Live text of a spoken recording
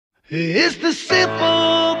It's the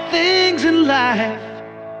simple things in life,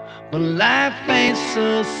 but life ain't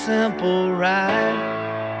so simple, right?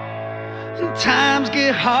 And times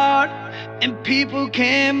get hard and people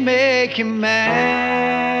can make you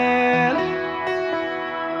mad.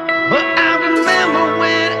 But I remember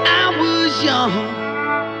when I was young,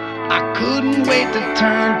 I couldn't wait to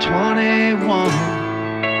turn 21,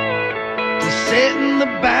 to sit in the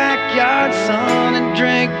backyard, son, and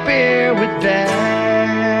drink beer with Dad.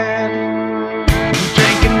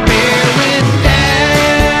 Drinking beer with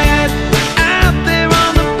Dad, out there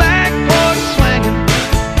on the back porch swinging.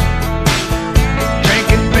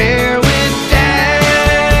 Drinking beer with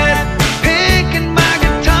Dad, picking my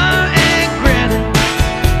guitar and grinning.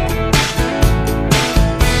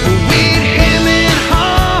 We'd hem and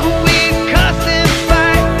haw, we'd cuss and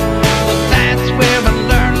fight, but that's where I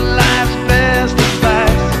learned life's best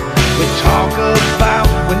advice. We talk about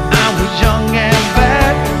when I was young and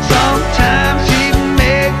bad. Sometimes he'd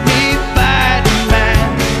make me fight and mad.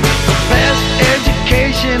 The best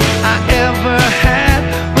education I ever had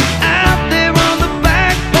was out there on the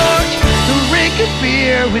back porch, drinking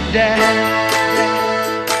beer with Dad.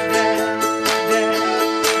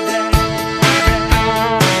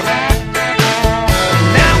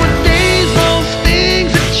 Nowadays most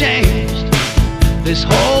things have changed. This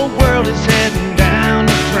whole world is heading down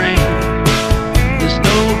the drain. There's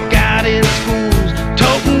no guided schools,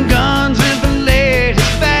 toting guns with the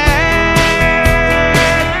latest fad.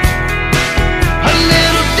 A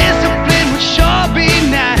little discipline would sure be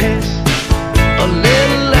nice, a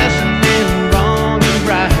little lesson in wrong and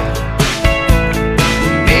right.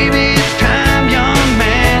 Maybe it's time, young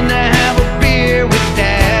man, to have a beer with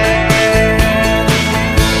Dad.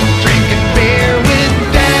 Drinking beer with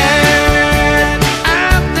Dad,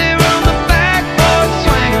 out there on the back porch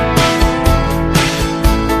swinging.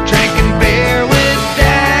 Drinking beer with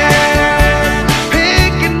Dad,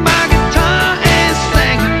 picking my guitar and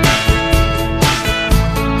singing.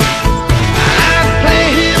 I'd play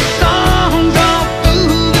his songs all through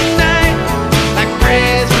the night, like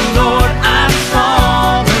praise the Lord, I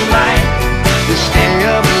saw the light. To stay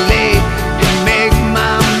up late and make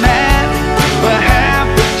my mad, but half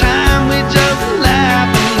the time we just laugh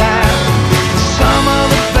and laugh. Some of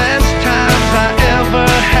the best times I ever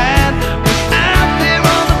had was out there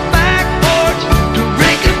on the back porch,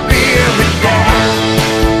 drinking beer with Dad.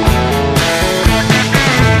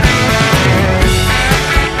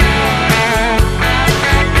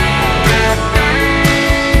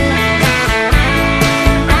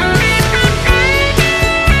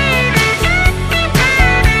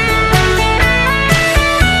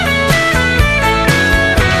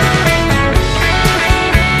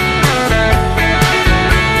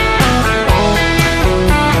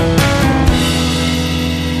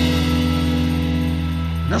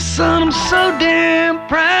 Now son, I'm so damn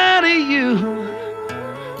proud of you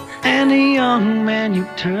and the young man you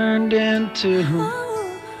turned into.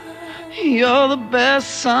 You're the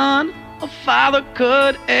best son a father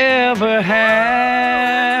could ever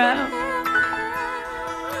have.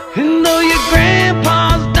 And though your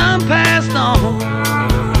grandpa's done passed on,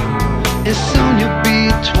 and soon you'll be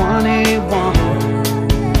 21,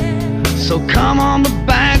 so come on the